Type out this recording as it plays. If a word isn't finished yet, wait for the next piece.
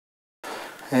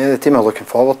The team are looking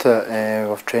forward to it.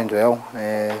 We've trained well.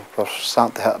 We're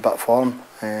starting to hit a bit of form,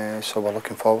 so we're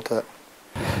looking forward to it.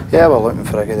 Yeah, we're looking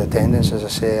for a good attendance, as I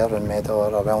say. Irvine Meadow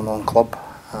are a well-known club.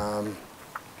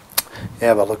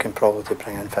 Yeah, we're looking probably to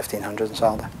bring in 1,500 on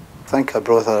Saturday. I think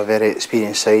Arbroath are a very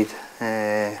experienced side.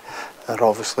 They're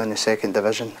obviously in the second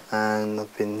division and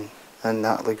they've been in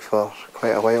that league for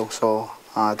quite a while, so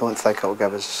I don't think it'll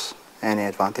give us any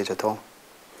advantage at all.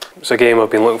 It's a game I've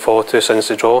been looking forward to since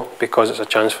the draw, because it's a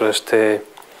chance for us to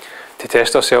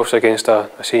test ourselves against a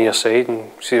senior side and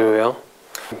see where we are.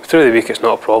 Through the week it's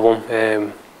not a problem.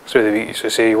 Through the week, as I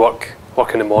say, work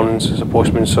in the mornings as a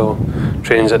postman, so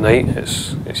trains at night,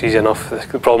 it's easy enough.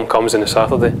 The problem comes on the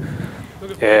Saturday.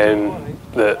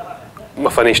 That my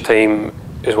finish time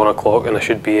is 1 o'clock and I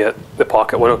should be at the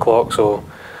park at 1 o'clock, so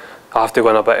I have to go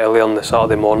in a bit earlier on the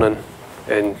Saturday morning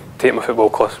and take my football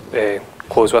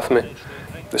clothes with me.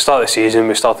 At the start of the season,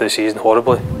 we started the season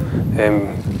horribly.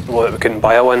 We couldn't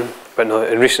buy a win, but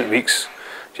in recent weeks,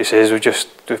 she says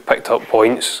we've picked up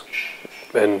points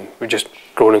and we've just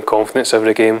grown in confidence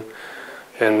every game.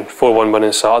 And 4-1 win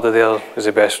on Saturday there is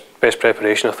the best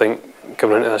preparation, I think,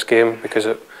 coming into this game, because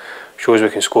it shows we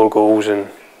can score goals, and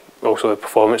also the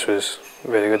performance was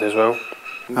very good as well.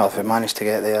 Well, if we manage to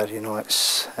get there, you know,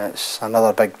 it's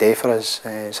another big day for us.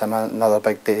 It's another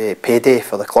big day, payday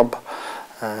for the club,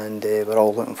 and we're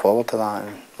all looking forward to that.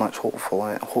 And let's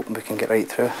hoping we can get right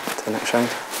through to the next round.